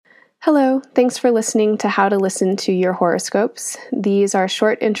Hello, thanks for listening to How to Listen to Your Horoscopes. These are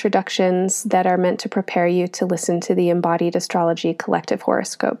short introductions that are meant to prepare you to listen to the Embodied Astrology Collective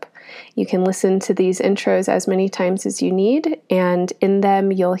Horoscope. You can listen to these intros as many times as you need, and in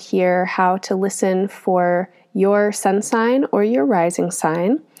them you'll hear how to listen for your sun sign or your rising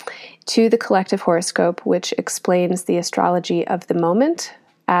sign to the collective horoscope, which explains the astrology of the moment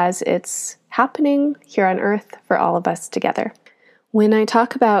as it's happening here on Earth for all of us together. When I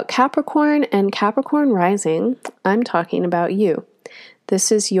talk about Capricorn and Capricorn rising, I'm talking about you.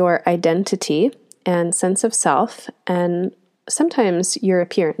 This is your identity and sense of self, and sometimes your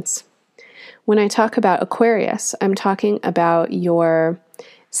appearance. When I talk about Aquarius, I'm talking about your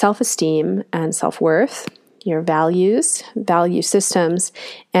self-esteem and self-worth, your values, value systems,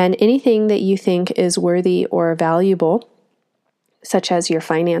 and anything that you think is worthy or valuable, such as your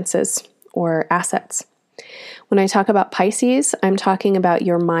finances or assets. When I talk about Pisces, I'm talking about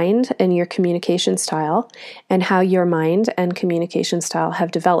your mind and your communication style and how your mind and communication style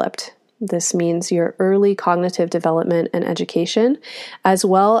have developed. This means your early cognitive development and education, as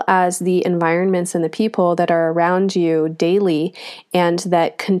well as the environments and the people that are around you daily and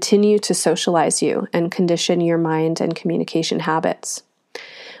that continue to socialize you and condition your mind and communication habits.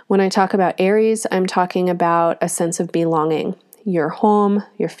 When I talk about Aries, I'm talking about a sense of belonging. Your home,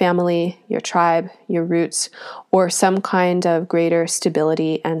 your family, your tribe, your roots, or some kind of greater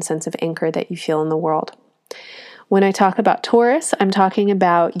stability and sense of anchor that you feel in the world. When I talk about Taurus, I'm talking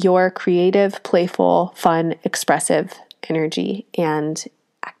about your creative, playful, fun, expressive energy and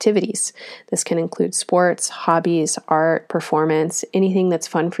activities. This can include sports, hobbies, art, performance, anything that's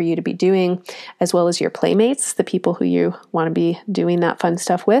fun for you to be doing, as well as your playmates, the people who you want to be doing that fun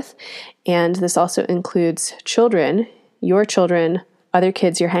stuff with. And this also includes children, your children, other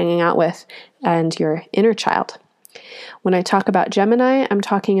kids you're hanging out with, and your inner child. When I talk about Gemini, I'm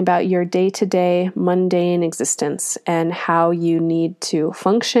talking about your day-to-day mundane existence and how you need to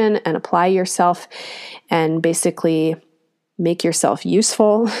function and apply yourself and basically make yourself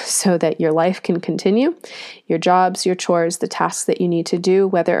useful so that your life can continue. Your jobs, your chores, the tasks that you need to do,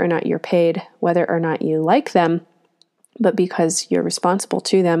 whether or not you're paid, whether or not you like them, but because you're responsible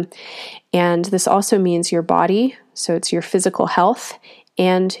to them. And this also means your body, so it's your physical health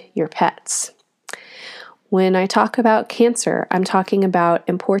and your pets. When I talk about Cancer, I'm talking about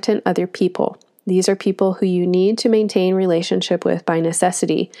important other people. These are people who you need to maintain relationship with by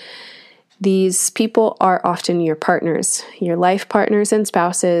necessity. These people are often your partners, your life partners and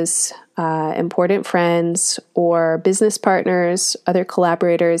spouses, important friends or business partners, other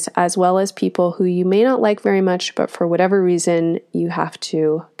collaborators, as well as people who you may not like very much, but for whatever reason, you have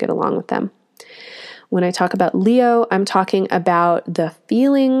to get along with them. When I talk about Leo, I'm talking about the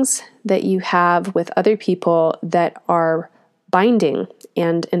feelings that you have with other people that are binding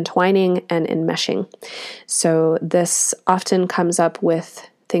and entwining and enmeshing. So this often comes up with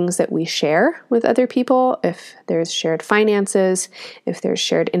things that we share with other people, if there's shared finances, if there's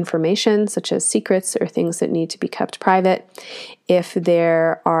shared information such as secrets or things that need to be kept private, if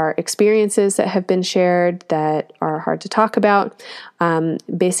there are experiences that have been shared that are hard to talk about.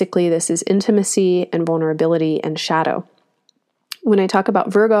 Basically, this is intimacy and vulnerability and shadow. When I talk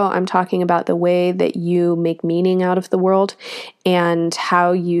about Virgo, I'm talking about the way that you make meaning out of the world and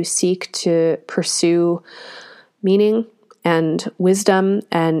how you seek to pursue meaning and wisdom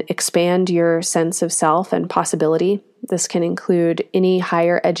and expand your sense of self and possibility. This can include any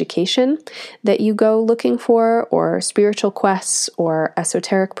higher education that you go looking for, or spiritual quests or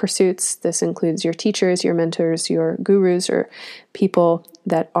esoteric pursuits. This includes your teachers, your mentors, your gurus, or people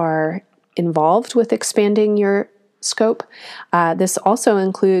that are involved with expanding your scope. This also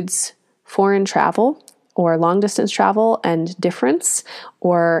includes foreign travel or long-distance travel and difference,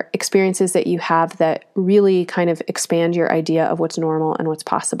 or experiences that you have that really kind of expand your idea of what's normal and what's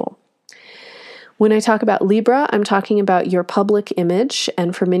possible. When I talk about Libra, I'm talking about your public image,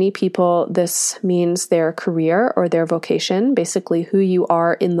 and for many people, this means their career or their vocation, basically who you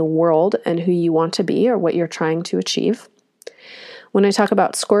are in the world and who you want to be or what you're trying to achieve. When I talk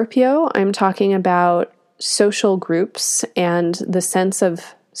about Scorpio, I'm talking about social groups and the sense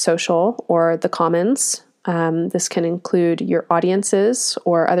of social or the commons. This can include your audiences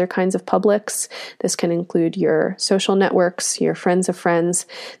or other kinds of publics. This can include your social networks, your friends of friends.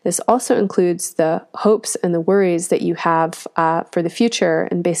 This also includes the hopes and the worries that you have for the future,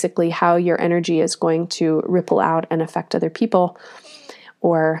 and basically how your energy is going to ripple out and affect other people,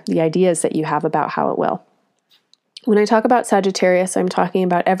 or the ideas that you have about how it will. When I talk about Sagittarius, I'm talking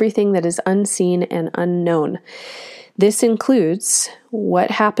about everything that is unseen and unknown. This includes what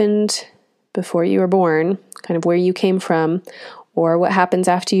happened before you were born, kind of where you came from, or what happens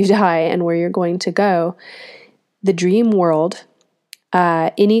after you die and where you're going to go, the dream world,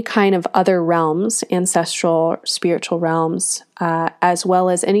 any kind of other realms, ancestral, spiritual realms, as well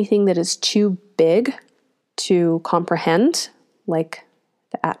as anything that is too big to comprehend, like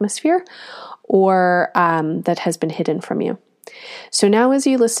the atmosphere, or that has been hidden from you. So now as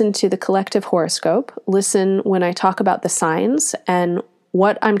you listen to the collective horoscope, listen when I talk about the signs, and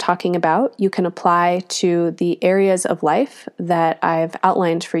what I'm talking about you can apply to the areas of life that I've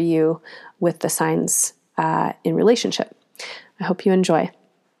outlined for you with the signs in relationship. I hope you enjoy.